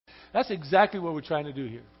That's exactly what we're trying to do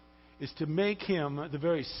here, is to make Him the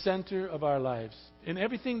very center of our lives. In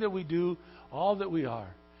everything that we do, all that we are.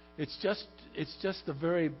 It's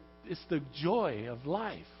the joy of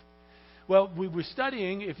life. Well, we were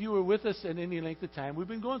studying, if you were with us at any length of time, we've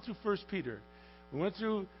been going through 1 Peter. We went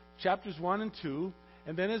through chapters 1 and 2,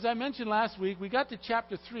 and then as I mentioned last week, we got to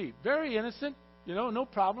chapter 3. Very innocent, no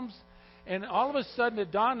problems. And all of a sudden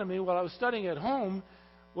it dawned on me while I was studying at home,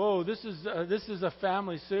 whoa, this is a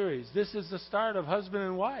family series. This is the start of husband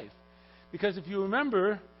and wife. Because if you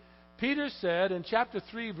remember, Peter said in chapter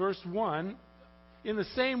 3, verse 1, in the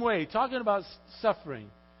same way, talking about suffering,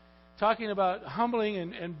 talking about humbling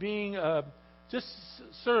and being just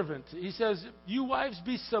servant. He says, you wives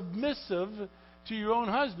be submissive to your own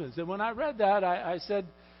husbands. And when I read that, I said,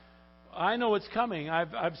 I know what's coming.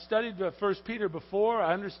 I've studied 1 Peter before.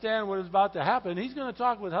 I understand what is about to happen. He's going to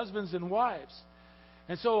talk with husbands and wives.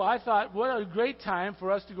 And so I thought, what a great time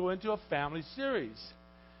for us to go into a family series.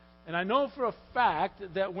 And I know for a fact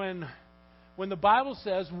that when the Bible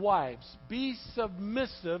says, wives, be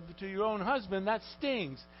submissive to your own husband, that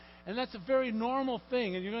stings. And that's a very normal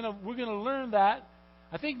thing. And we're going to learn that,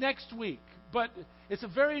 I think, next week. But it's a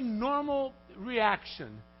very normal reaction.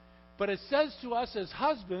 But it says to us as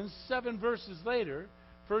husbands, 7 verses later,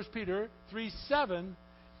 1 Peter 3:7,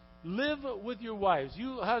 live with your wives.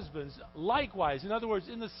 You husbands, likewise. In other words,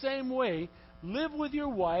 in the same way, live with your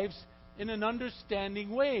wives in an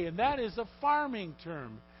understanding way. And that is a farming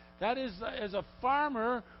term. That is, as a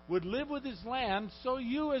farmer would live with his land, so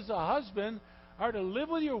you as a husband are to live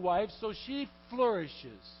with your wife so she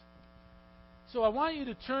flourishes. So I want you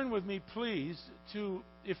to turn with me, please, to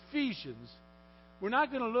Ephesians. We're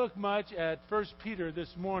not going to look much at 1 Peter this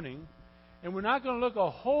morning, and we're not going to look a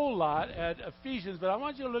whole lot at Ephesians, but I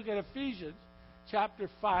want you to look at Ephesians chapter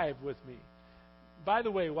 5 with me. By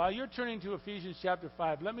the way, while you're turning to Ephesians chapter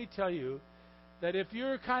 5, let me tell you that if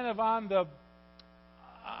you're kind of on the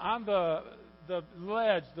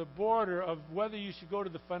ledge, the border of whether you should go to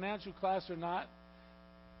the financial class or not,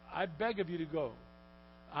 I beg of you to go.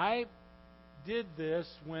 I did this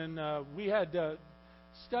when we had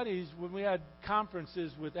studies, when we had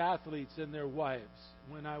conferences with athletes and their wives,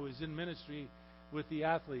 when I was in ministry with the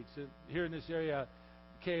athletes. Here in this area,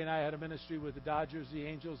 Kay and I had a ministry with the Dodgers, the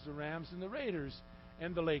Angels, the Rams, and the Raiders,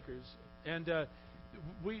 and the Lakers. And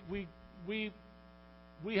we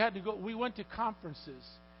had to go. We went to conferences,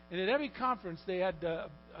 and at every conference they had a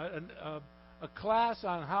class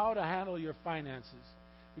on how to handle your finances,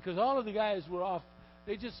 because all of the guys were off.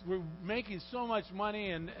 They just were making so much money,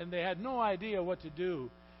 and they had no idea what to do.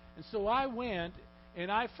 And so I went,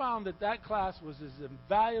 and I found that class was as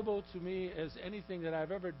invaluable to me as anything that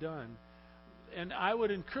I've ever done. And I would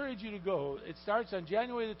encourage you to go. It starts on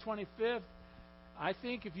January the 25th. I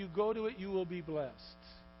think if you go to it, you will be blessed.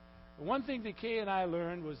 One thing that Kay and I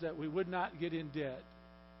learned was that we would not get in debt.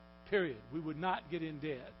 Period. We would not get in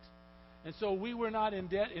debt. And so we were not in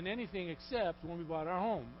debt in anything except when we bought our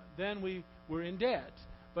home. Then we were in debt.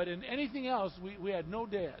 But in anything else, we had no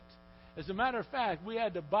debt. As a matter of fact, we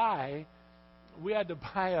had to buy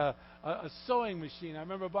a sewing machine. I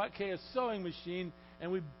remember I bought Kay a sewing machine,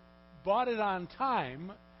 and we bought it on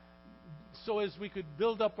time so as we could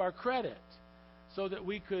build up our credit, so that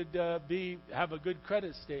we could have a good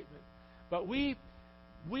credit statement. But we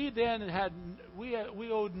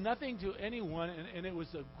owed nothing to anyone, and it was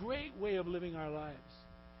a great way of living our lives.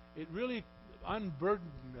 It really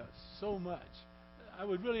unburdened us so much. I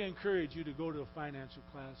would really encourage you to go to a financial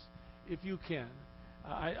class if you can.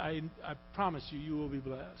 I promise you will be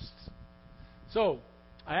blessed. So,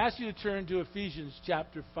 I ask you to turn to Ephesians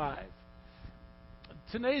chapter 5.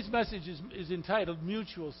 Today's message is entitled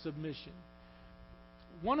Mutual Submission.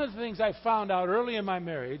 One of the things I found out early in my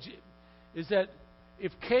marriage is that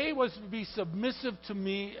if Kay was to be submissive to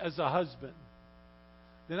me as a husband,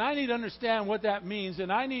 then I need to understand what that means,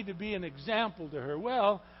 and I need to be an example to her.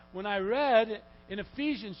 Well, when I read in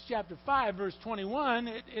Ephesians chapter 5, verse 21,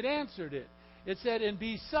 it answered it. It said, and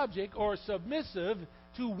be subject or submissive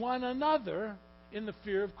to one another in the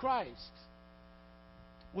fear of Christ.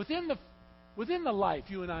 Within the life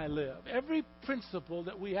you and I live, every principle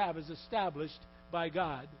that we have is established by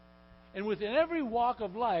God. And within every walk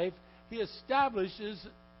of life, He establishes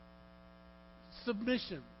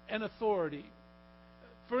submission and authority.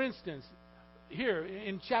 For instance, here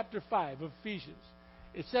in chapter 5 of Ephesians,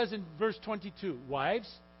 it says in verse 22, wives,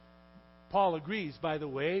 Paul agrees, by the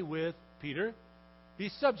way, with Peter, be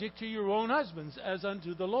subject to your own husbands as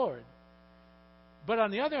unto the Lord. But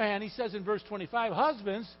on the other hand, he says in verse 25,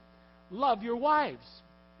 husbands, love your wives.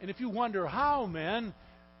 And if you wonder how, men,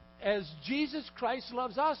 as Jesus Christ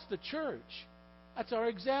loves us, the church, That's our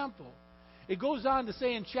example. It goes on to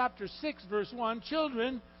say in chapter 6, verse 1,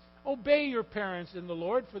 children, obey your parents in the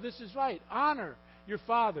Lord, for this is right. Honor your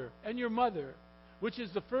father and your mother, which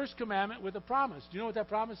is the first commandment with a promise. Do you know what that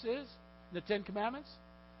promise is? The Ten Commandments?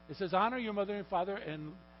 It says, honor your mother and father,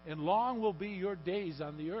 and long will be your days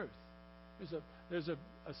on the earth. There's a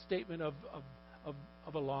statement of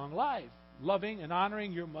a long life, loving and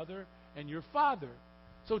honoring your mother and your father.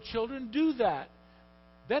 So children, do that.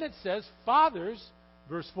 Then it says, fathers,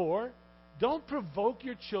 verse 4, don't provoke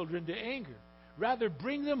your children to anger. Rather,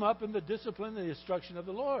 bring them up in the discipline and the instruction of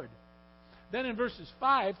the Lord. Then in verses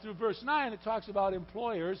 5 through verse 9, it talks about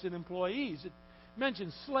employers and employees. It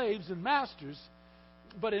mentions slaves and masters.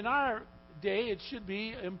 But in our day, it should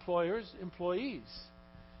be employers, employees.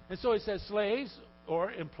 And so it says, slaves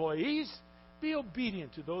or employees, be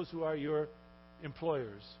obedient to those who are your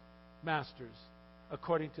employers, masters,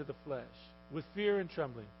 according to the flesh, with fear and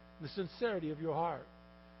trembling, the sincerity of your heart.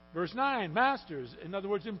 Verse 9, masters, in other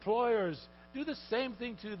words, employers, do the same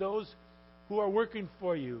thing to those who are working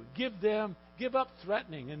for you. Give up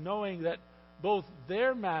threatening and knowing that both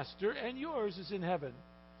their master and yours is in heaven.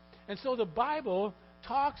 And so the Bible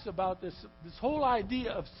talks about this whole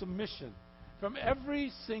idea of submission from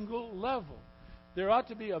every single level. There ought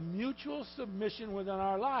to be a mutual submission within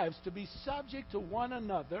our lives to be subject to one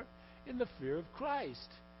another in the fear of Christ.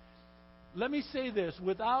 Let me say this,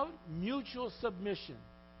 without mutual submission,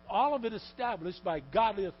 all of it established by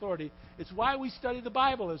godly authority, it's why we study the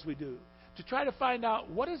Bible as we do, to try to find out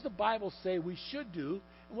what does the Bible say we should do,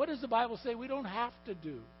 and what does the Bible say we don't have to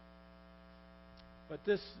do. But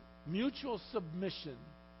this mutual submission,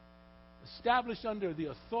 established under the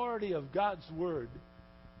authority of God's Word,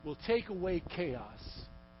 will take away chaos.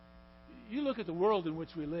 You look at the world in which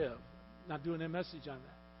we live, not doing a message on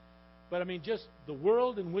that, but I mean just the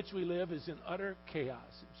world in which we live is in utter chaos.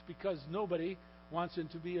 It's because nobody wants him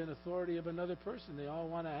to be an authority of another person. They all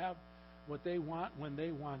want to have what they want when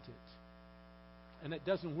they want it. And it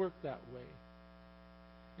doesn't work that way.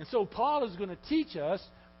 And so Paul is going to teach us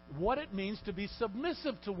what it means to be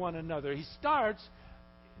submissive to one another. He starts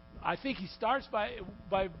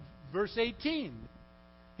by verse 18.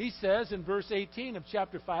 He says in verse 18 of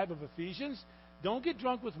chapter 5 of Ephesians, don't get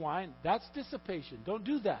drunk with wine. That's dissipation. Don't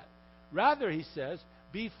do that. Rather, he says,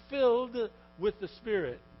 be filled with the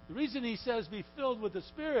Spirit. The reason he says be filled with the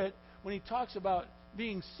Spirit when he talks about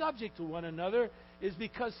being subject to one another is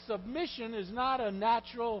because submission is not a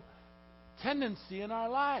natural tendency in our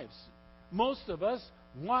lives. Most of us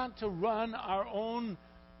want to run our own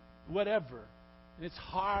whatever. And it's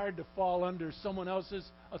hard to fall under someone else's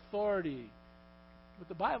authority. But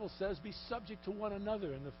the Bible says be subject to one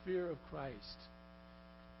another in the fear of Christ.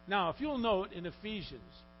 Now, if you'll note in Ephesians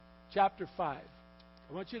chapter 5,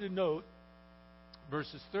 I want you to note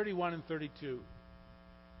verses 31 and 32.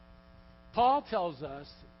 Paul tells us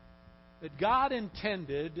that God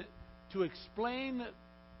intended to explain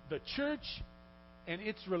the church and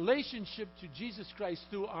its relationship to Jesus Christ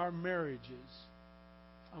through our marriages.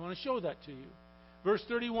 I want to show that to you. Verse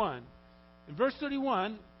 31. In verse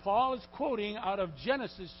 31, Paul is quoting out of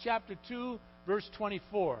Genesis chapter 2, verse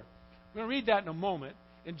 24. We're going to read that in a moment.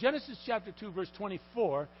 In Genesis chapter 2, verse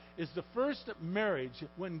 24, is the first marriage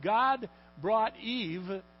when God brought Eve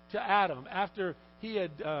to Adam after he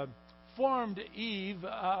had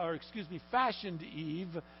fashioned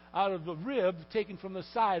Eve out of a rib taken from the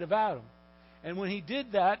side of Adam. And when he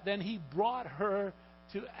did that, then he brought her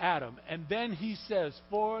to Adam. And then he says,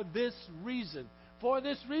 for this reason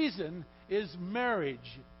is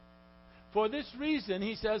marriage. For this reason,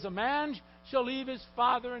 he says, a man shall leave his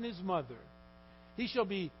father and his mother. He shall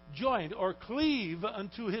be joined or cleave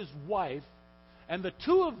unto his wife, and the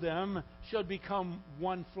two of them shall become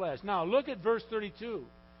one flesh. Now, look at verse 32.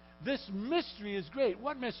 This mystery is great.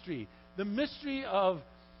 What mystery? The mystery of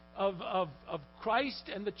Christ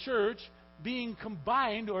and the church being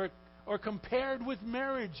combined or compared with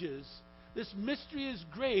marriages. This mystery is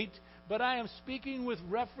great, but I am speaking with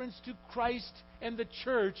reference to Christ and the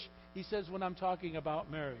church, he says, when I'm talking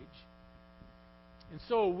about marriage. And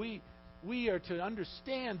so we are to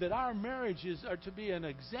understand that our marriages are to be an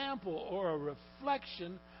example or a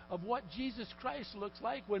reflection of what Jesus Christ looks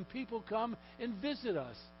like when people come and visit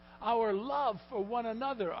us. Our love for one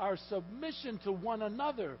another, our submission to one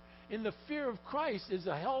another in the fear of Christ is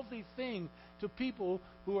a healthy thing to people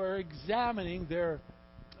who are examining their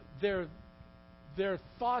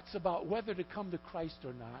thoughts about whether to come to Christ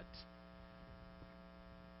or not.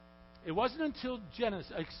 It wasn't until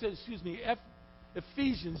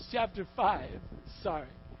Ephesians chapter 5.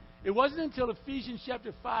 It wasn't until Ephesians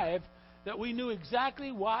chapter 5 that we knew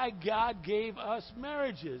exactly why God gave us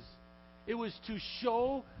marriages. It was to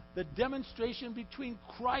show the demonstration between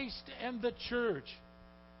Christ and the church.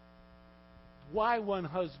 Why one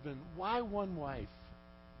husband? Why one wife?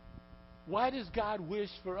 Why does God wish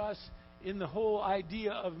for us in the whole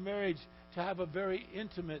idea of marriage to have a very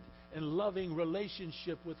intimate and loving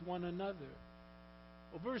relationship with one another?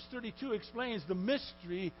 Well, verse 32 explains the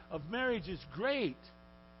mystery of marriage is great.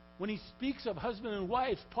 When he speaks of husband and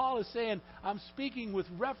wife, Paul is saying, I'm speaking with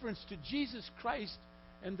reference to Jesus Christ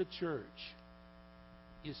and the church.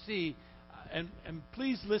 You see, and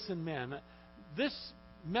please listen, men, this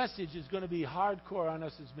message is going to be hardcore on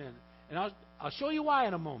us as men. And I'll show you why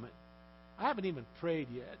in a moment. I haven't even prayed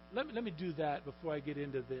yet. Let me do that before I get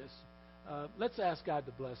into this. Let's ask God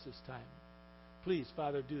to bless this time. Please,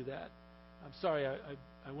 Father, do that. I'm sorry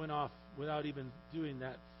I went off without even doing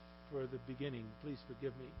that for the beginning. Please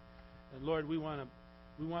forgive me. And Lord, we want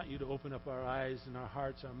you to open up our eyes and our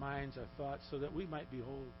hearts, our minds, our thoughts, so that we might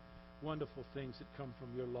behold wonderful things that come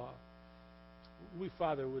from your law. We,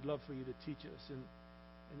 Father, would love for you to teach us. And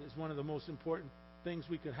it's one of the most important things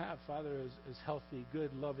we could have, Father, is healthy, good,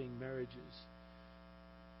 loving marriages.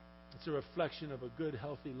 It's a reflection of a good,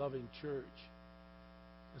 healthy, loving church.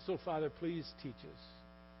 And so, Father, please teach us.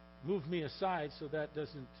 Move me aside so that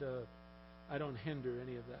I don't hinder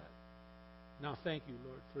any of that. Now, thank you,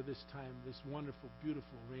 Lord, for this time, this wonderful, beautiful,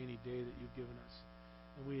 rainy day that you've given us.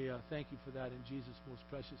 And we thank you for that in Jesus' most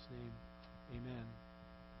precious name. Amen.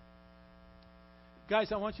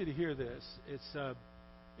 Guys, I want you to hear this.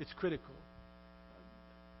 It's critical.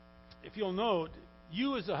 If you'll note,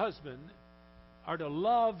 you as a husband are to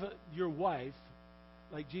love your wife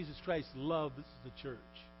like Jesus Christ loves the church.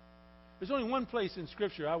 There's only one place in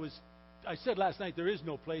Scripture. I said last night there is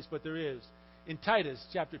no place, but there is. In Titus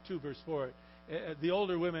chapter 2, verse 4, the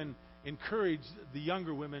older women encourage the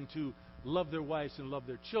younger women to love their wives and love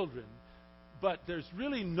their children. But there's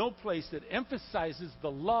really no place that emphasizes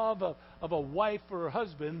the love of a wife for her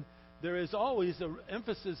husband. There is always an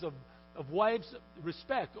emphasis of wives'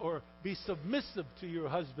 respect or be submissive to your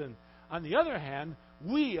husband. On the other hand,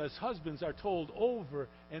 we as husbands are told over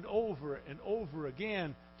and over and over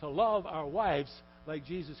again to love our wives like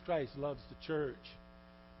Jesus Christ loves the church.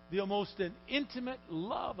 The most intimate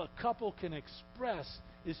love a couple can express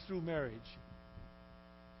is through marriage.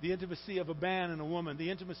 The intimacy of a man and a woman,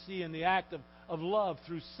 the intimacy and the act of love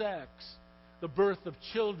through sex, the birth of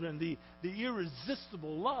children, the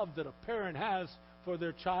irresistible love that a parent has for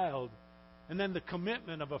their child, and then the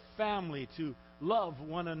commitment of a family to love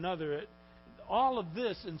one another. All of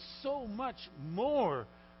this and so much more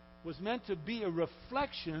was meant to be a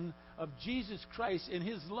reflection of Jesus Christ and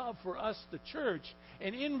His love for us, the church.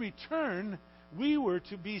 And in return, we were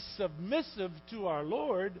to be submissive to our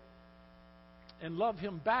Lord and love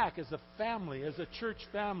Him back as a family, as a church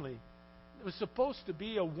family. It was supposed to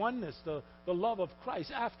be a oneness, the love of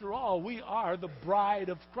Christ. After all, we are the bride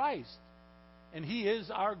of Christ. And He is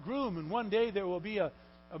our groom. And one day there will be a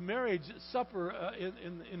marriage supper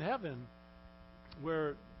in heaven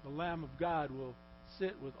where the Lamb of God will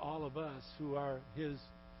sit with all of us who are His,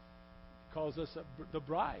 calls us the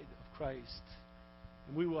bride of Christ.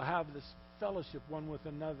 And we will have this fellowship one with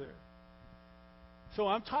another. So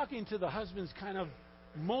I'm talking to the husbands kind of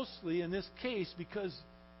mostly in this case because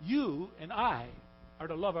you and I are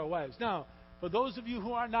to love our wives. Now, for those of you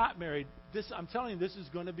who are not married, I'm telling you, this is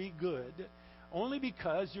going to be good. Only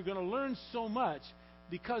because you're going to learn so much,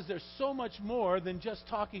 because there's so much more than just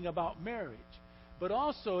talking about marriage. But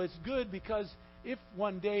also it's good because if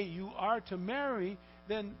one day you are to marry,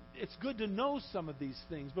 then it's good to know some of these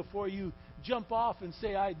things before you jump off and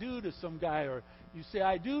say I do to some guy or you say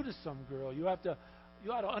I do to some girl. You ought to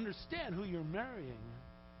understand who you're marrying.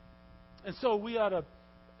 And so we ought to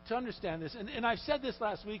understand this. And I've said this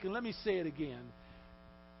last week, and let me say it again.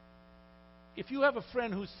 If you have a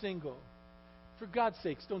friend who's single, for God's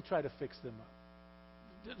sakes, don't try to fix them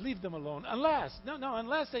up. Leave them alone.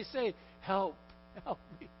 Unless they say, help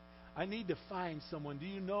me. I need to find someone. Do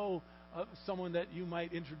you know someone that you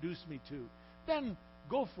might introduce me to? Then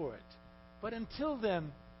go for it. But until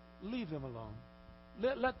then, leave them alone.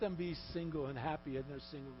 Let them be single and happy in their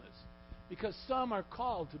singleness. Because some are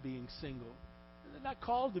called to being single. They're not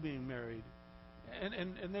called to being married.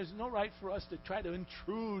 And there's no right for us to try to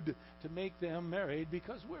intrude to make them married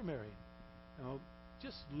because we're married.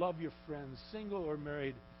 Just love your friends, single or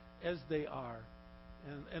married, as they are.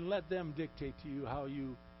 And let them dictate to you how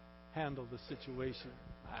you handle the situation.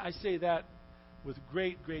 I say that with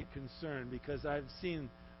great, great concern because I've seen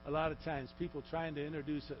a lot of times people trying to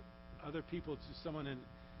introduce other people to someone and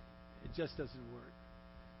it just doesn't work.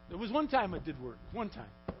 There was one time it did work. One time.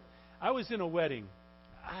 I was in a wedding.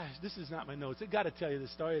 this is not my notes. I got to tell you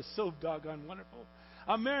this story. It's so doggone wonderful.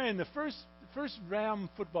 I'm marrying the first Ram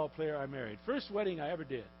football player I married. First wedding I ever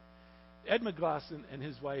did. Ed McGlosson and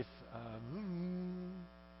his wife. I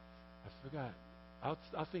forgot.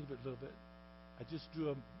 I'll think of it a little bit. I just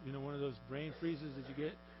drew one of those brain freezes that you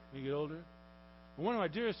get when you get older. But one of my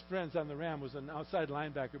dearest friends on the Ram was an outside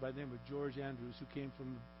linebacker by the name of George Andrews, who came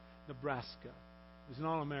from Nebraska. He was an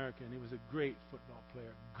All-American. He was a great football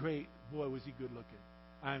player. Great. Boy, was he good looking.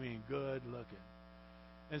 I mean, good looking.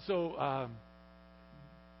 And so,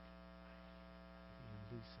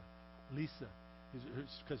 Lisa,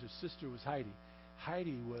 because her sister was Heidi.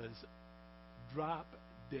 Heidi was drop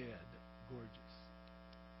dead gorgeous.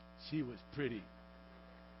 She was pretty.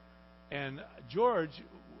 And George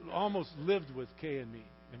almost lived with Kay and me.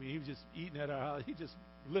 I mean, he was just eating at our house. He just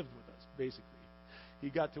lived with us, basically. He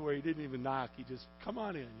got to where he didn't even knock. He just, come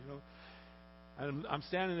on in, And I'm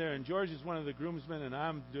standing there, and George is one of the groomsmen, and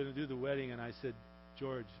I'm going to do the wedding. And I said,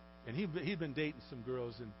 George, and he'd been dating some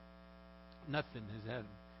girls, and nothing has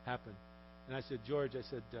happened. And I said, George,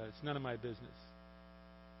 it's none of my business.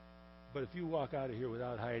 But if you walk out of here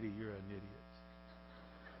without Heidi, you're an idiot.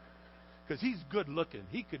 Because he's good looking.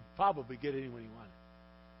 He could probably get anyone he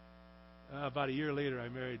wanted. About a year later, I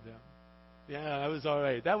married them. Yeah, that was all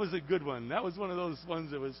right. That was a good one. That was one of those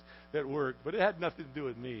ones that worked. But it had nothing to do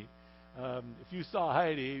with me. If you saw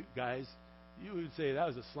Heidi, guys, you would say that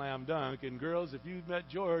was a slam dunk. And girls, if you met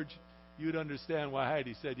George, you'd understand why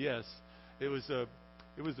Heidi said yes. It was a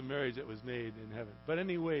marriage that was made in heaven. But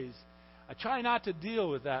anyways, I try not to deal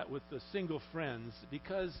with that with the single friends,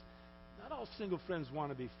 because not all single friends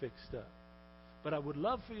want to be fixed up. But I would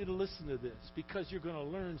love for you to listen to this, because you're going to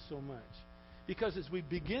learn so much. Because as we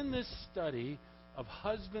begin this study of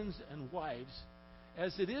husbands and wives,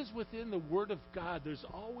 as it is within the Word of God, there's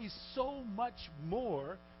always so much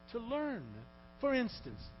more to learn. For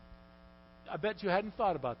instance, I bet you hadn't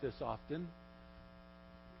thought about this often.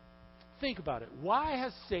 Think about it. Why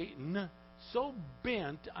has Satan so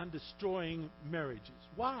bent on destroying marriages?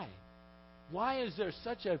 Why? Why is there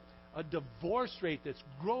such a divorce rate that's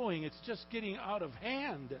growing? It's just getting out of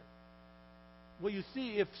hand. Well, you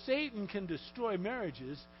see, if Satan can destroy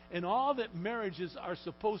marriages and all that marriages are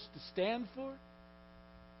supposed to stand for,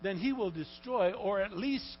 then he will destroy, or at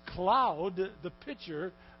least cloud, the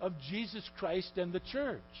picture of Jesus Christ and the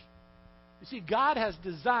church. You see, God has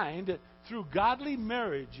designed through godly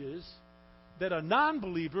marriages that a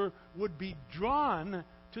non-believer would be drawn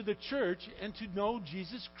to the church and to know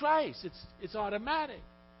Jesus Christ. It's automatic.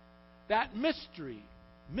 That mystery,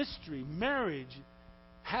 marriage,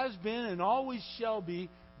 has been and always shall be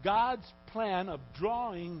God's plan of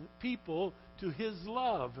drawing people to His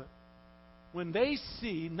love. When they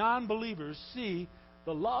see, non-believers see,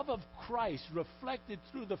 the love of Christ reflected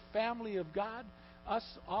through the family of God,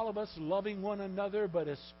 all of us loving one another, but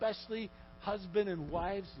especially husband and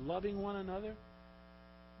wives loving one another,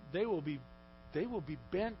 they will be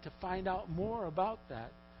bent to find out more about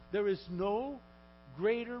that. There is no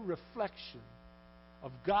greater reflection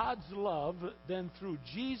of God's love than through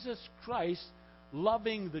Jesus Christ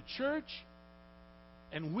loving the church,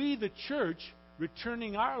 and we, the church,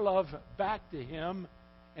 returning our love back to Him,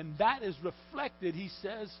 and that is reflected, he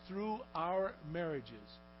says, through our marriages.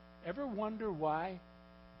 Ever wonder why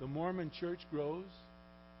the Mormon church grows?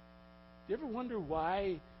 Do you ever wonder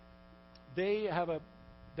why they have a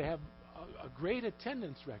great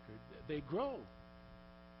attendance record? They grow.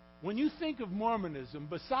 When you think of Mormonism,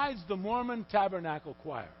 besides the Mormon Tabernacle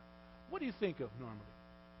Choir, what do you think of normally?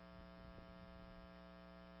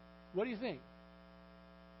 What do you think?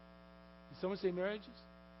 Did someone say marriages?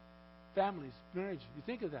 Families, marriage. You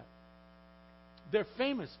think of that. They're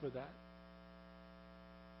famous for that.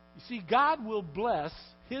 You see, God will bless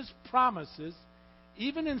His promises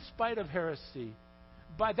even in spite of heresy.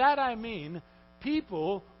 By that I mean,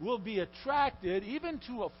 people will be attracted even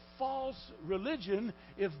to a false religion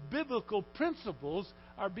if biblical principles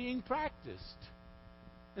are being practiced.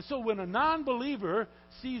 And so when a non-believer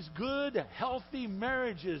sees good, healthy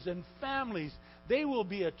marriages and families, they will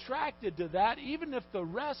be attracted to that even if the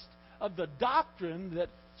rest of the doctrine that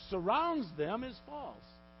surrounds them is false.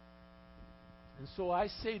 And so I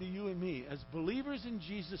say to you and me, as believers in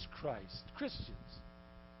Jesus Christ, Christians,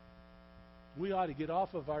 we ought to get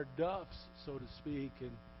off of our duffs, so to speak,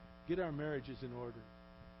 and get our marriages in order.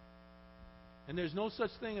 And there's no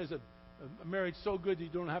such thing as a marriage so good that you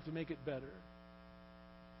don't have to make it better.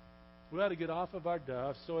 We ought to get off of our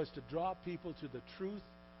duffs so as to draw people to the truth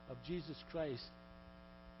of Jesus Christ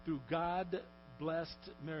through God-blessed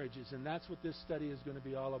marriages. And that's what this study is going to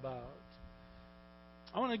be all about.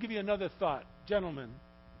 I want to give you another thought. Gentlemen,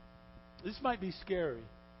 This might be scary,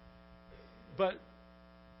 but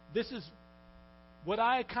this is what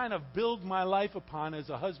I kind of build my life upon as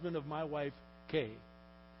a husband of my wife, Kay.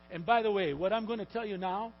 And by the way, what I'm going to tell you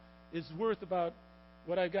now is worth about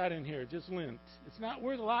what I got in here, just lint. It's not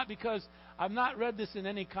worth a lot because I've not read this in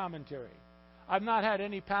any commentary. I've not had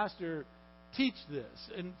any pastor teach this,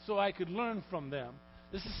 and so I could learn from them.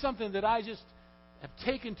 This is something that I just have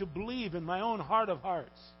taken to believe in my own heart of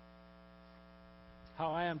hearts,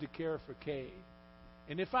 how I am to care for Kay.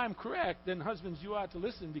 And if I'm correct, then husbands, you ought to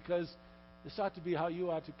listen, because this ought to be how you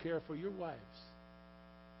ought to care for your wives.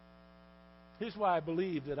 Here's why I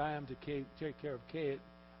believe that I am to take care of Kay.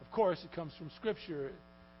 Of course, it comes from Scripture.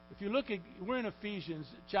 If you look at, we're in Ephesians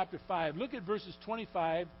chapter 5. Look at verses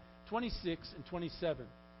 25, 26, and 27.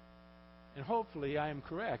 And hopefully I am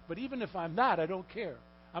correct. But even if I'm not, I don't care.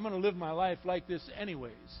 I'm going to live my life like this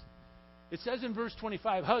anyways. It says in verse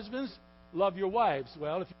 25, husbands, love your wives.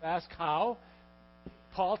 Well, if you ask how,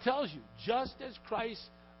 Paul tells you, just as Christ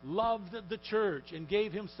loved the church and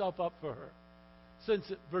gave himself up for her.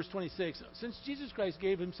 Verse 26, since Jesus Christ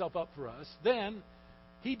gave himself up for us, then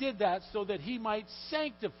he did that so that he might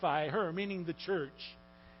sanctify her, meaning the church,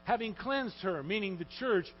 having cleansed her, meaning the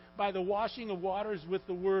church, by the washing of waters with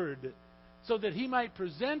the word, so that he might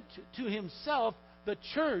present to himself the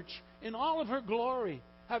church in all of her glory,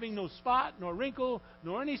 having no spot, nor wrinkle,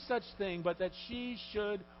 nor any such thing, but that she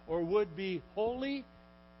should or would be holy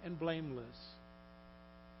and blameless.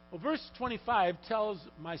 Well, verse 25 tells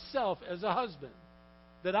myself as a husband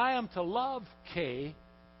that I am to love Kay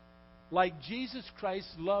like Jesus Christ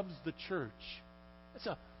loves the church.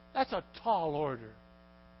 That's a tall order.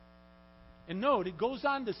 And note, it goes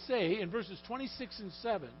on to say in verses 26 and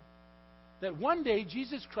 7 that one day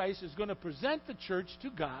Jesus Christ is going to present the church to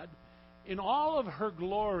God in all of her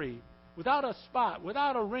glory, without a spot,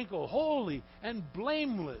 without a wrinkle, holy and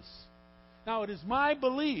blameless. Now, it is my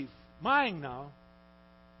belief, mine now,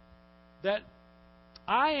 that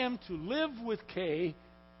I am to live with Kay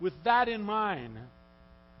with that in mind.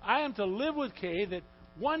 I am to live with Kay that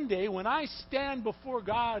one day when I stand before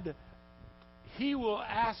God, He will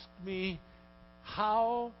ask me,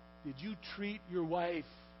 how did you treat your wife?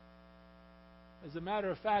 As a matter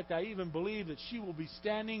of fact, I even believe that she will be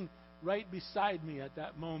standing right beside me at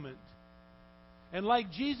that moment. And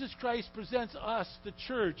like Jesus Christ presents us, the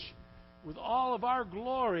church, with all of our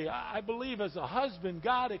glory, I believe as a husband,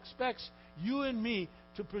 God expects you and me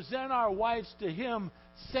to present our wives to Him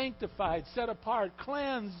sanctified, set apart,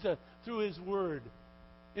 cleansed through His Word.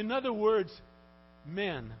 In other words,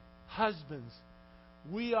 men, husbands,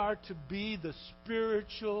 we are to be the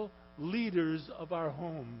spiritual leaders of our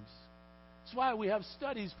homes. That's why we have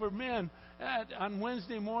studies for men on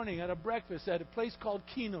Wednesday morning at a breakfast at a place called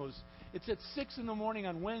Keno's. It's at 6 in the morning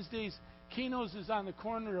on Wednesdays. Keno's is on the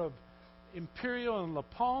corner of Imperial and La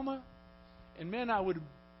Palma. And men, I would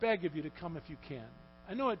beg of you to come if you can.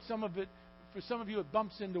 I know for some of you it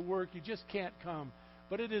bumps into work. You just can't come.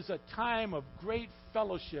 But it is a time of great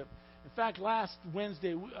fellowship. In fact, last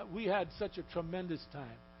Wednesday, we had such a tremendous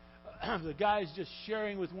time. The guys just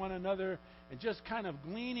sharing with one another and just kind of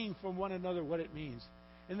gleaning from one another what it means.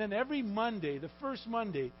 And then every Monday, the first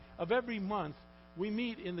Monday of every month, we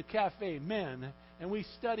meet in the cafe, men, and we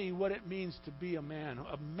study what it means to be a man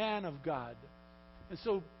of God. And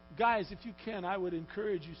so, guys, if you can, I would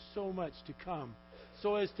encourage you so much to come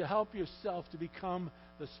so as to help yourself to become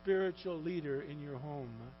the spiritual leader in your home.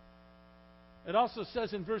 It also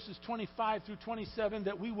says in verses 25 through 27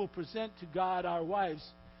 that we will present to God our wives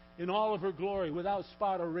in all of her glory, without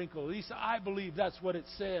spot or wrinkle. At least I believe that's what it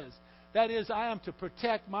says. That is, I am to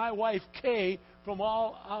protect my wife, Kay, from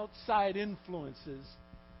all outside influences.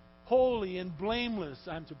 Holy and blameless,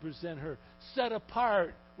 I'm to present her. Set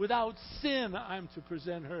apart, without sin, I'm to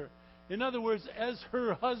present her. In other words, as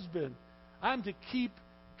her husband, I'm to keep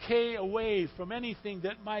Kay away from anything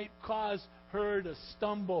that might cause her to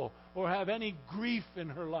stumble or have any grief in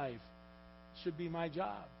her life. It should be my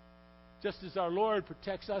job. Just as our Lord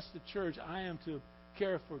protects us, the church, I am to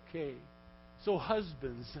care for Kay. So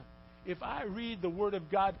husbands, if I read the Word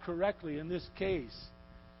of God correctly in this case,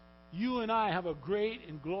 you and I have a great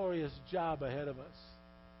and glorious job ahead of us.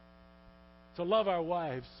 To love our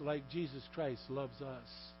wives like Jesus Christ loves us.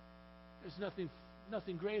 There's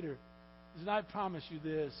nothing greater. And I promise you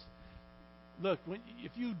this. Look,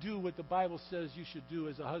 if you do what the Bible says you should do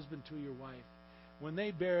as a husband to your wife, when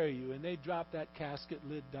they bury you and they drop that casket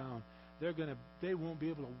lid down, they won't be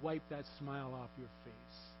able to wipe that smile off your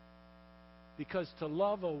face. Because to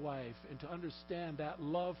love a wife and to understand that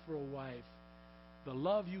love for a wife, the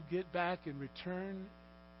love you get back in return,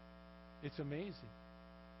 it's amazing.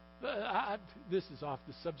 This is off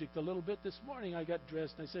the subject a little bit. This morning I got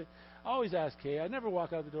dressed and I said, I always ask Kay. I never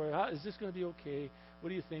walk out the door. Is this going to be okay? What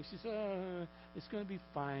do you think? She said, it's going to be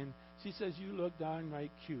fine. She says, you look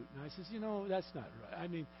downright cute. And I says, that's not right. I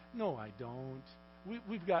mean, no, I don't.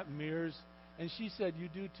 We've got mirrors. And she said, you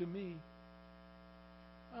do to me.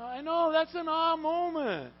 I know, that's an awe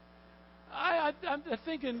moment. I'm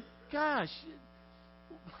thinking, gosh,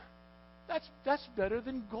 that's better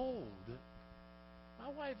than gold. My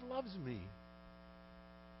wife loves me.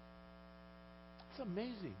 It's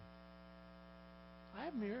amazing. I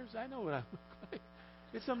have mirrors. I know what I look like.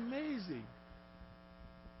 It's amazing.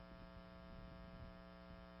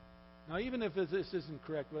 Now, even if this isn't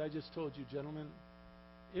correct, what I just told you, gentlemen,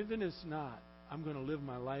 even if it's not, I'm going to live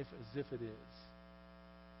my life as if it is.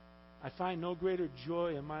 I find no greater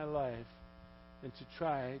joy in my life than to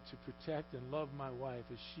try to protect and love my wife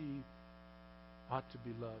as she ought to be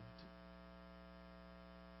loved.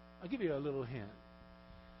 I'll give you a little hint.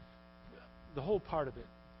 The whole part of it.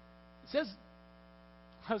 It says,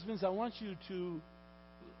 husbands, I want you to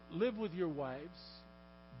live with your wives.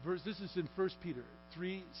 This is in 1 Peter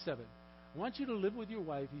 3:7. I want you to live with your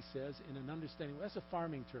wife, he says, in an understanding way. That's a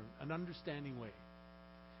farming term, an understanding way.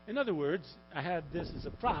 In other words, I had this as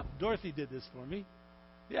a prop. Dorothy did this for me.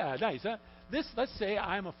 Yeah, nice, huh? Let's say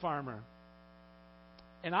I'm a farmer.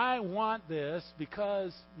 And I want this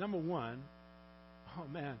because, number one, oh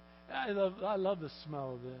man, I love the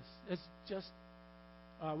smell of this. It's just,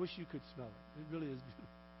 I wish you could smell it. It really is beautiful.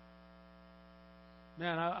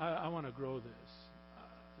 Man, I want to grow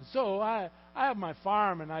this. So I have my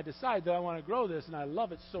farm, and I decide that I want to grow this, and I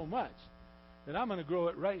love it so much that I'm going to grow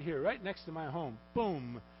it right here, right next to my home.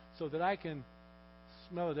 Boom. So that I can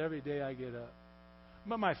smell it every day I get up.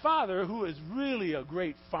 But my father, who is really a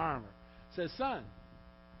great farmer, says, son,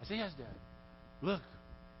 I say, yes, Dad. Look.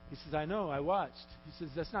 He says, I know, I watched. He says,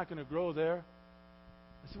 that's not going to grow there.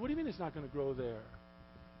 I said, what do you mean it's not going to grow there?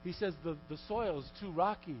 He says, the soil's too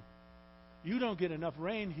rocky. You don't get enough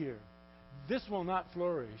rain here. This will not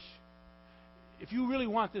flourish. If you really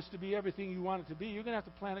want this to be everything you want it to be, you're going to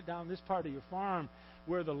have to plant it down this part of your farm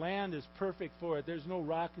where the land is perfect for it. There's no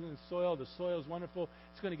rock in the soil. The soil's wonderful.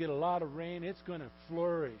 It's going to get a lot of rain. It's going to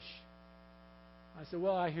flourish. I said,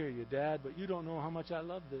 well, I hear you, Dad, but you don't know how much I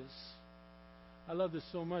love this. I love this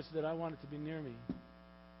so much that I want it to be near me.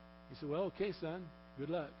 He said, well, okay, son, good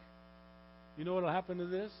luck. You know what will happen to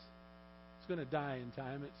this? It's going to die in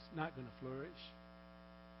time. It's not going to flourish.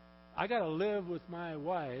 I got to live with my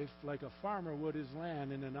wife like a farmer would his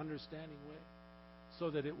land in an understanding way so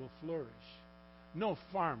that it will flourish. No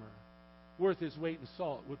farmer worth his weight in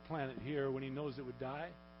salt would plant it here when he knows it would die.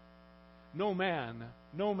 No man,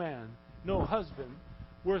 no husband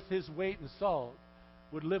worth his weight in salt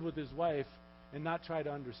would live with his wife and not try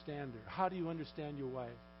to understand her. How do you understand your wife?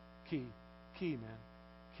 Key, man.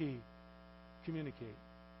 Key. Communicate.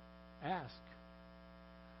 Ask.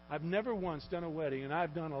 I've never once done a wedding, and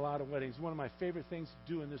I've done a lot of weddings. One of my favorite things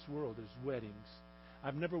to do in this world is weddings.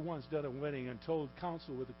 I've never once done a wedding and told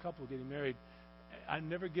counsel with a couple getting married, I've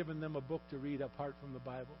never given them a book to read apart from the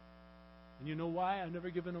Bible. And you know why I've never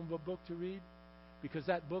given them a book to read? Because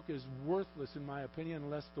that book is worthless, in my opinion,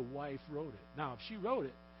 unless the wife wrote it. Now, if she wrote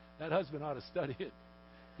it, that husband ought to study it.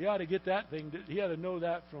 He ought to get that thing. He ought to know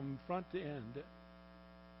that from front to end.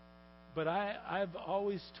 But I've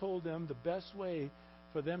always told them the best way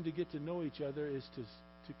for them to get to know each other is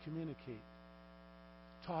to communicate.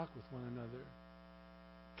 Talk with one another.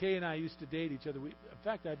 Kay and I used to date each other. In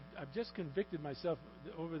fact, I've just convicted myself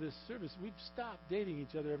over this service. We've stopped dating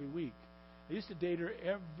each other every week. I used to date her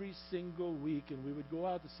every single week, and we would go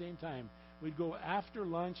out at the same time. We'd go after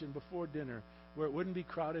lunch and before dinner, where it wouldn't be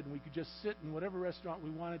crowded, and we could just sit in whatever restaurant we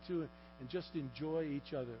wanted to and just enjoy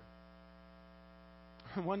each other.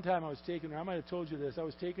 One time I was taking her, I might have told you this, I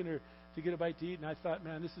was taking her to get a bite to eat, and I thought,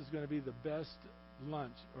 man, this is going to be the best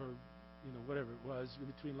lunch, or whatever it was, in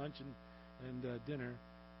between lunch and dinner,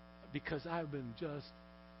 because I've been just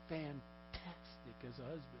fantastic as a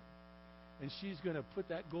husband. And she's going to put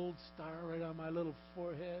that gold star right on my little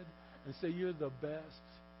forehead and say, you're the best.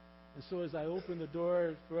 And so as I opened the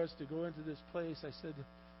door for us to go into this place, I said,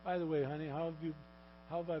 by the way, honey, how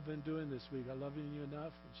have I been doing this week? I loving you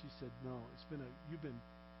enough? And she said, no, you've been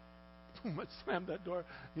too much. Slammed that door.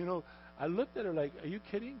 I looked at her like, are you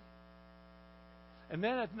kidding? And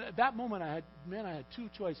then at that moment, I had two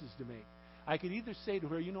choices to make. I could either say to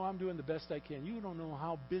her, I'm doing the best I can. You don't know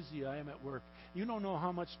how busy I am at work. You don't know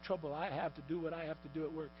how much trouble I have to do what I have to do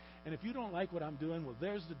at work. And if you don't like what I'm doing, well,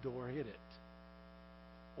 there's the door. Hit it.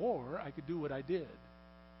 Or I could do what I did.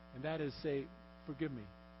 And that is say, forgive me.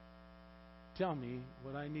 Tell me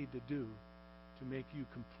what I need to do to to make you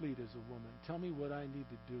complete as a woman. Tell me what I need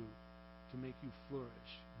to do to make you flourish.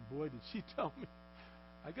 And boy, did she tell me.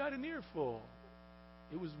 I got an earful.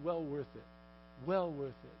 It was well worth it. Well worth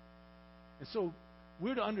it. And so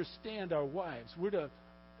we're to understand our wives. We're to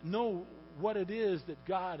know what it is that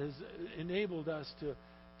God has enabled us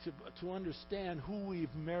to understand who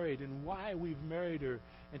we've married and why we've married her,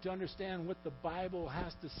 and to understand what the Bible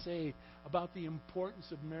has to say about the importance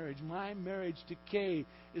of marriage. My marriage to Kay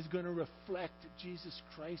is going to reflect Jesus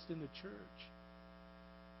Christ in the church.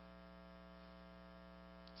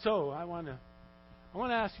 So I want to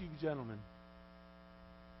ask you, gentlemen,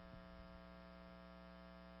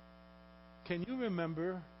 can you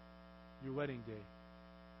remember your wedding day?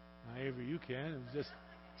 Now, Avery, you can. It was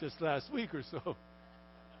just last week or so.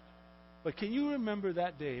 But can you remember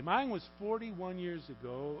that day? Mine was 41 years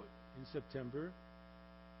ago in September,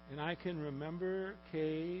 and I can remember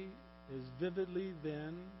Kay as vividly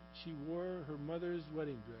then. She wore her mother's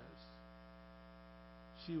wedding dress.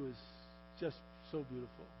 She was just so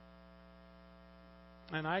beautiful.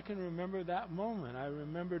 And I can remember that moment. I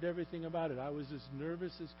remembered everything about it. I was as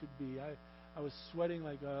nervous as could be. I was sweating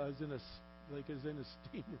like I was in a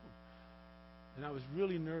steam room. And I was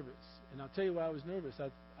really nervous. And I'll tell you why I was nervous.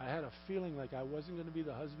 I had a feeling like I wasn't going to be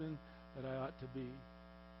the husband that I ought to be.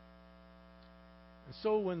 And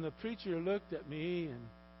so when the preacher looked at me, and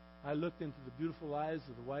I looked into the beautiful eyes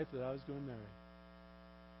of the wife that I was going to marry,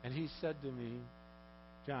 and he said to me,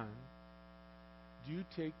 John, do you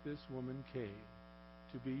take this woman, Kay,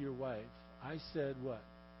 to be your wife? I said what?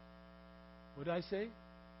 What did I say?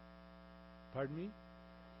 Pardon me?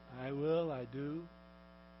 I will, I do.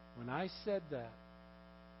 When I said that,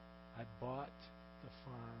 I bought the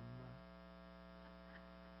farm.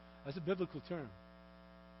 That's a biblical term.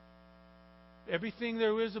 Everything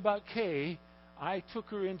there is about Kay, I took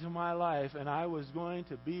her into my life, and I was going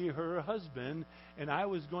to be her husband, and I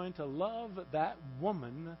was going to love that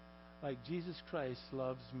woman like Jesus Christ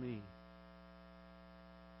loves me.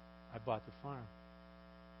 I bought the farm.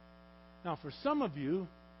 Now, for some of you,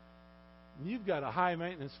 you've got a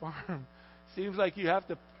high-maintenance farm. Seems like you have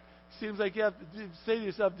to say to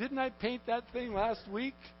yourself, didn't I paint that thing last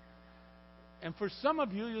week? And for some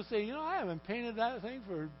of you, you'll say, I haven't painted that thing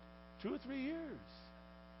for 2 or 3 years.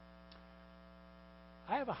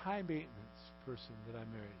 I have a high-maintenance person that I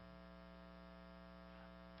married.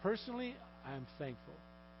 Personally, I am thankful.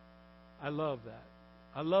 I love that.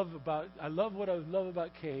 I love what I love about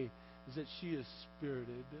Kay is that she is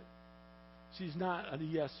spirited. She's not a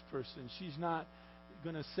yes person. She's not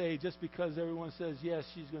going to say, just because everyone says yes,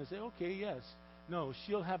 she's going to say, okay, yes. No,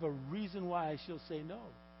 she'll have a reason why she'll say no.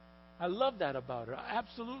 I love that about her. I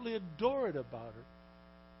absolutely adore it about her.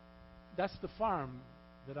 That's the farm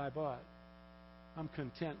that I bought. I'm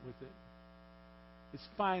content with it. It's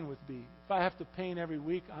fine with me. If I have to paint every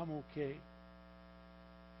week, I'm okay.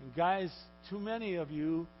 And guys, too many of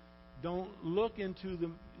you don't look into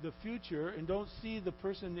the future and don't see the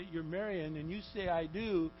person that you're marrying, and you say, I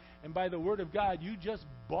do, and by the word of God, you just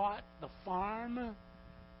bought the farm.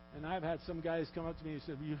 And I've had some guys come up to me and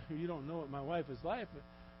say, you don't know what my wife is like.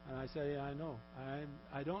 And I say, yeah, I know.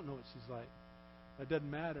 I don't know what she's like. That doesn't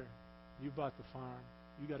matter. You bought the farm.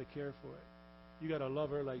 You got to care for it. You got to love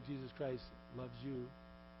her like Jesus Christ loves you.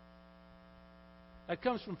 That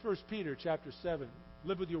comes from 1 Peter chapter 7.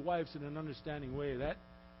 Live with your wives in an understanding way.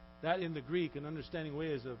 That in the Greek, an understanding way,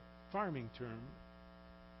 is a farming term.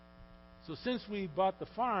 So since we bought the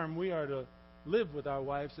farm, we are to live with our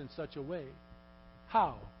wives in such a way.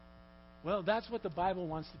 How? Well, that's what the Bible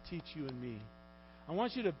wants to teach you and me. I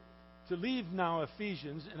want you to leave now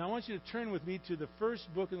Ephesians, and I want you to turn with me to the first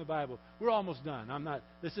book in the Bible. We're almost done.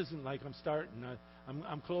 This isn't like I'm starting.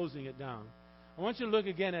 I'm closing it down. I want you to look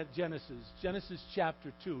again at Genesis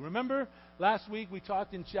chapter 2. Remember, last week we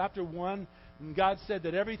talked in chapter 1, and God said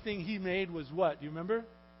that everything He made was what? Do you remember?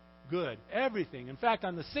 Good. Everything. In fact,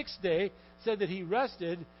 on the 6th day, said that He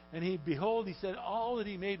rested, and He said all that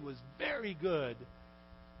He made was very good.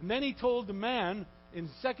 And then He told the man in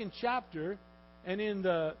the 2nd chapter, and in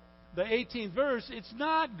the 18th verse, it's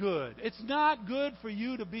not good. It's not good for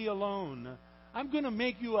you to be alone. I'm going to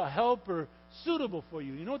make you a helper suitable for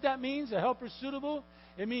you. You know what that means, a helper suitable?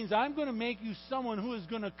 It means I'm going to make you someone who is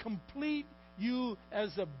going to complete you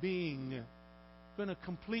as a being. Going to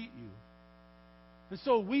complete you. And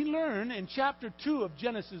so we learn in chapter 2 of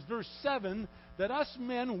Genesis, verse 7, that us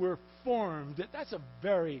men were formed. That's a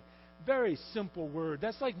very, very simple word.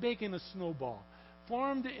 That's like making a snowball.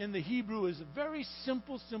 Formed in the Hebrew is a very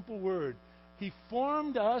simple word. He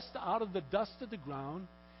formed us out of the dust of the ground.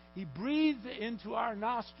 He breathed into our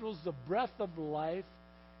nostrils the breath of life.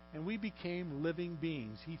 and we became living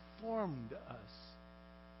beings. He formed us.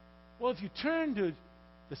 Well, if you turn to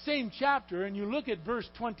the same chapter and you look at verse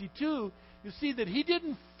 22, you see that He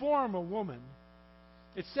didn't form a woman.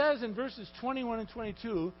 It says in verses 21 and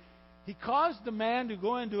 22, He caused the man to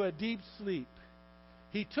go into a deep sleep.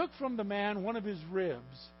 He took from the man one of his ribs,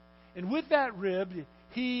 and with that rib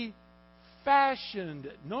He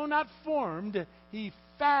fashioned, no, not formed, He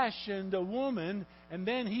fashioned a woman, and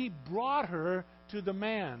then He brought her to the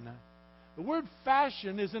man. The word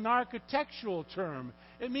fashion is an architectural term.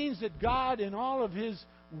 It means that God, in all of His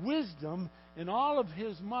wisdom, in all of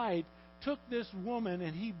His might, took this woman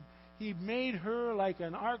and He made her like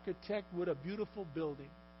an architect would a beautiful building.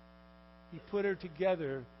 He put her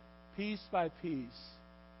together piece by piece.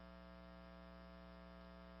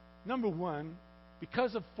 Number one,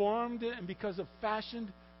 because of formed and because of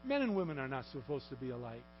fashioned, men and women are not supposed to be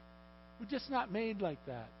alike. We're just not made like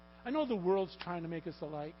that. I know the world's trying to make us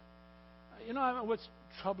alike. You know, what's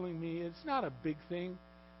troubling me, it's not a big thing.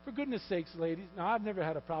 For goodness sakes, ladies, now I've never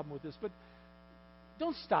had a problem with this, but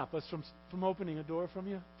don't stop us from opening a door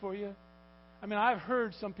for you. I mean, I've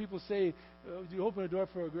heard some people say, you open a door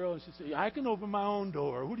for a girl, and she say, I can open my own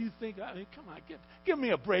door. Who do you think? I mean, come on, give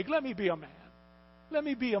me a break. Let me be a man. Let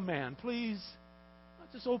me be a man, please. I'll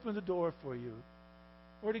just open the door for you.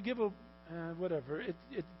 Or to give a, whatever.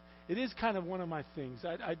 It is kind of one of my things.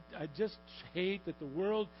 I just hate that the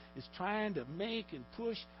world is trying to make and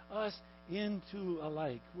push us into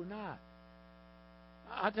alike. We're not.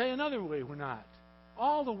 I'll tell you another way we're not.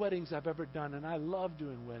 All the weddings I've ever done, and I love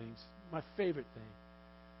doing weddings, my favorite thing.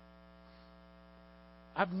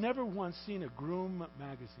 I've never once seen a groom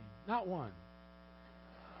magazine. Not one.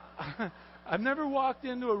 I've never walked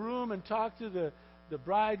into a room and talked to the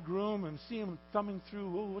bridegroom and see him thumbing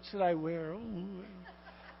through, oh, what should I wear? Oh.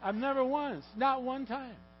 I've never once. Not one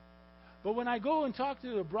time. But when I go and talk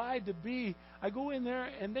to the bride-to-be, I go in there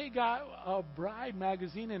and they got a bride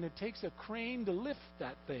magazine and it takes a crane to lift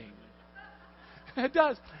that thing. It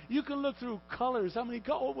does. You can look through colors. How many?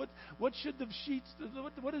 What should the sheets?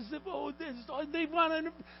 What is it? Oh, they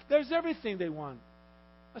want. There's everything they want.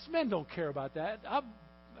 Us men don't care about that. I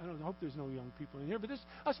hope there's no young people in here, but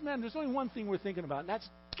us men, there's only one thing we're thinking about, and that's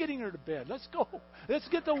getting her to bed. Let's go. Let's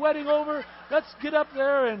get the wedding over. Let's get up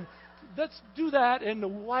there and let's do that. And the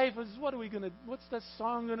wife is, what's that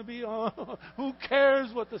song going to be? Oh, who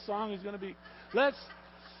cares what the song is going to be?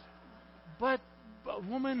 But a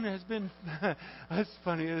woman has been, that's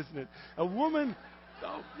funny, isn't it? A woman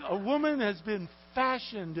has been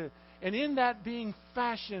fashioned, and in that being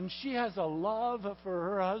fashioned, she has a love for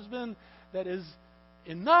her husband that is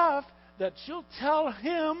enough that she'll tell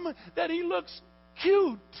him that he looks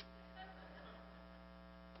cute.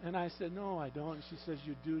 And I said, no, I don't. And she says,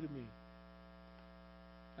 you do to me.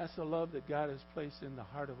 That's the love that God has placed in the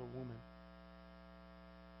heart of a woman.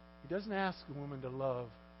 He doesn't ask a woman to love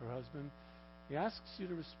her husband. He asks you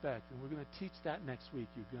to respect. And we're going to teach that next week.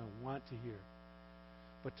 You're going to want to hear.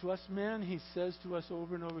 But to us men, He says to us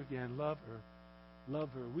over and over again, love her. Love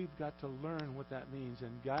her. We've got to learn what that means.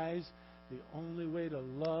 And guys, the only way to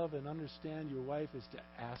love and understand your wife is to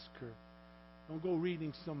ask her. Don't go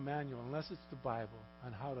reading some manual, unless it's the Bible,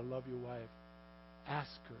 on how to love your wife.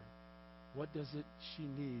 Ask her. What does she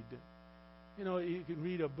need? You know, you can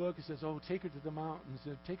read a book that says, oh, take her to the mountains,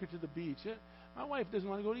 take her to the beach. My wife doesn't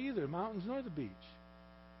want to go to either mountains nor the beach.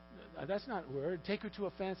 That's not word. Take her to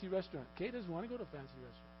a fancy restaurant. Kate doesn't want to go to a fancy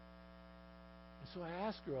restaurant. And so I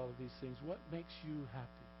ask her all of these things. What makes you happy?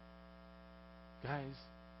 Guys,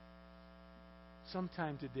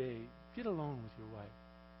 sometime today, get alone with your wife.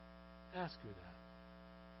 Ask her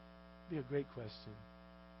that. Be a great question.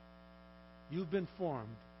 You've been formed,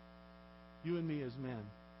 you and me as men.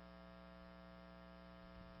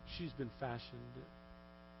 She's been fashioned.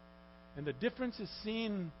 And the difference is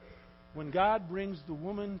seen when God brings the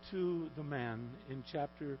woman to the man in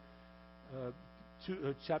chapter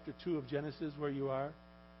 2 of Genesis, where you are,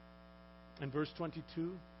 in verse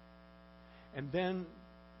 22. And then,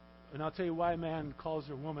 and I'll tell you why man calls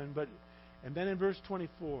her woman, and then in verse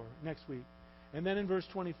 24, next week, and then in verse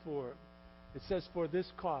 24, it says, for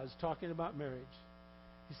this cause, talking about marriage,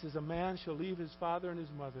 he says, a man shall leave his father and his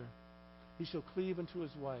mother. He shall cleave unto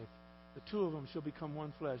his wife. The two of them shall become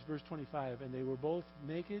one flesh. Verse 25, and they were both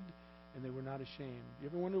naked, and they were not ashamed. You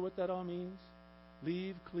ever wonder what that all means?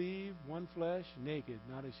 Leave, cleave, one flesh, naked,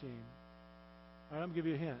 not ashamed. All right, I'm going to give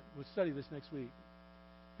you a hint. We'll study this next week.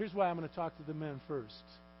 Here's why I'm going to talk to the men first.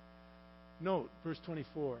 Note, verse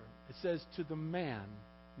 24. It says, to the man,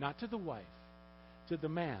 not to the wife, to the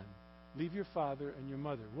man, leave your father and your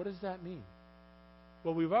mother. What does that mean?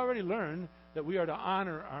 Well, we've already learned that we are to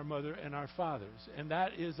honor our mother and our fathers. And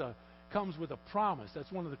that comes with a promise.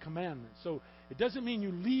 That's one of the commandments. So it doesn't mean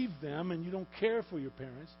you leave them and you don't care for your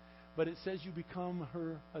parents, but it says you become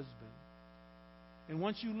her husband. And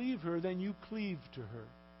once you leave her, then you cleave to her.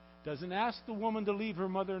 Doesn't ask the woman to leave her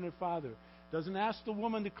mother and her father. Doesn't ask the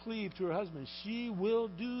woman to cleave to her husband. She will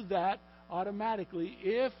do that automatically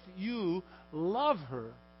if you love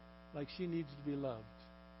her like she needs to be loved.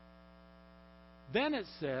 Then it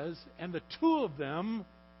says, and the two of them,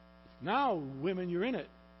 now women, you're in it,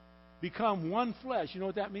 become one flesh. You know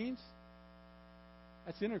what that means?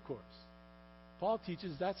 That's intercourse. Paul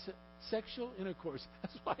teaches that's sexual intercourse.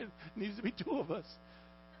 That's why it needs to be two of us.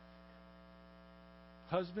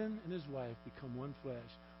 Husband and his wife become one flesh.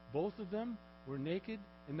 Both of them were naked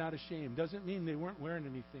and not ashamed. Doesn't mean they weren't wearing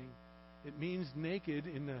anything. It means naked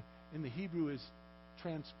in the Hebrew is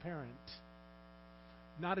transparent.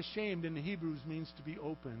 Not ashamed in the Hebrews means to be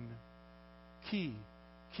open. Key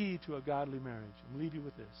to a godly marriage. I'm leave you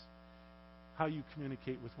with this. How you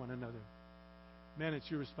communicate with one another. Man,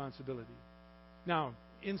 it's your responsibility. Now,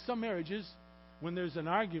 in some marriages, when there's an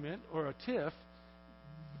argument or a tiff,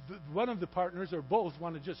 one of the partners or both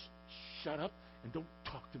want to just shut up and don't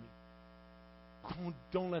talk to me.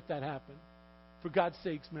 Don't let that happen. For God's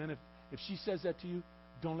sakes, man, if she says that to you,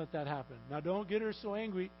 don't let that happen. Now, don't get her so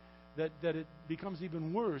angry that it becomes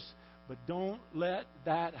even worse, but don't let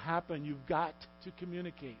that happen. You've got to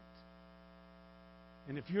communicate.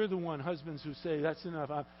 And if you're the one, husbands, who say, that's enough,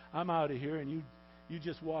 I'm out of here, and you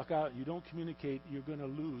just walk out, you don't communicate, you're going to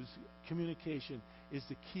lose. Communication is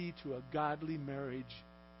the key to a godly marriage.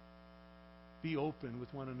 Be open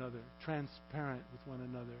with one another, transparent with one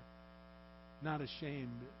another, not ashamed.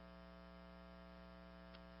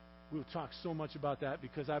 We'll talk so much about that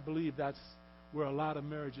because I believe that's where a lot of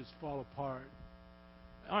marriages fall apart.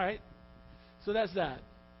 All right, so that's that.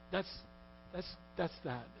 That's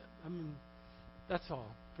that. I mean, that's all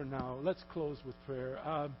for now. Let's close with prayer.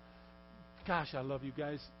 Gosh, I love you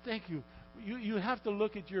guys. Thank you. You have to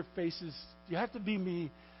look at your faces. You have to be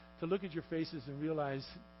me to look at your faces and realize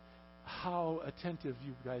how attentive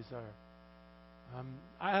you guys are.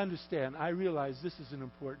 I understand. I realize this is an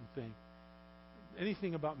important thing.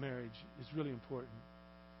 Anything about marriage is really important.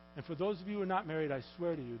 And for those of you who are not married, I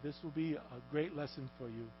swear to you, this will be a great lesson for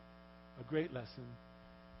you. A great lesson.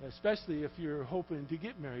 Especially if you're hoping to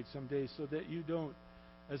get married someday so that you don't,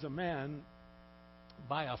 as a man,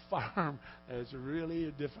 buy a farm that's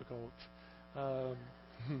really difficult.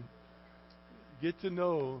 Get to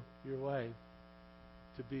know your wife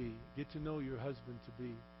to be. Get to know your husband to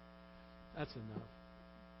be. That's enough.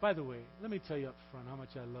 By the way, let me tell you up front how much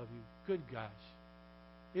I love you. Good gosh.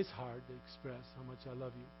 It's hard to express how much I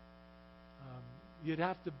love you. You'd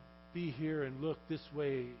have to be here and look this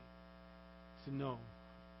way to know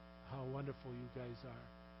how wonderful you guys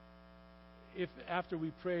are. If after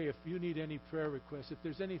we pray, if you need any prayer requests, if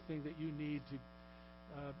there's anything that you need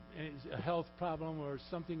to, a health problem or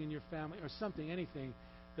something in your family or something, anything,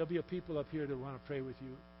 there'll be people up here that want to pray with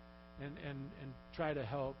you and try to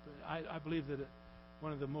help. I believe that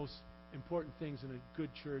one of the most important things in a good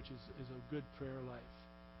church is a good prayer life.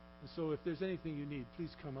 And so if there's anything you need,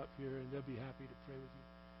 please come up here and they'll be happy to pray with you.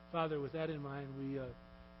 Father, with that in mind,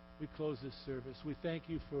 we close this service. We thank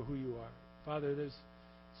you for who you are. Father, there's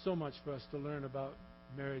so much for us to learn about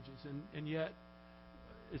marriages, and yet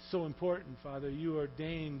it's so important, Father. You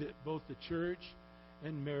ordained both the church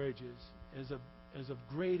and marriages as of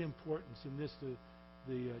great importance in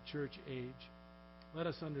the church age. Let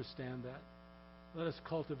us understand that. Let us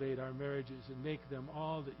cultivate our marriages and make them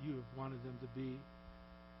all that you have wanted them to be.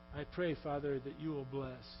 I pray, Father, that you will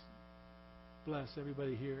bless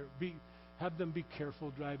everybody here. Have them be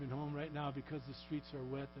careful driving home right now because the streets are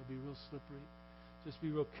wet. They'll be real slippery. Just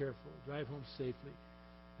be real careful. Drive home safely.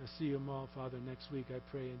 I'll see you all, Father, next week, I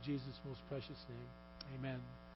pray, in Jesus' most precious name. Amen.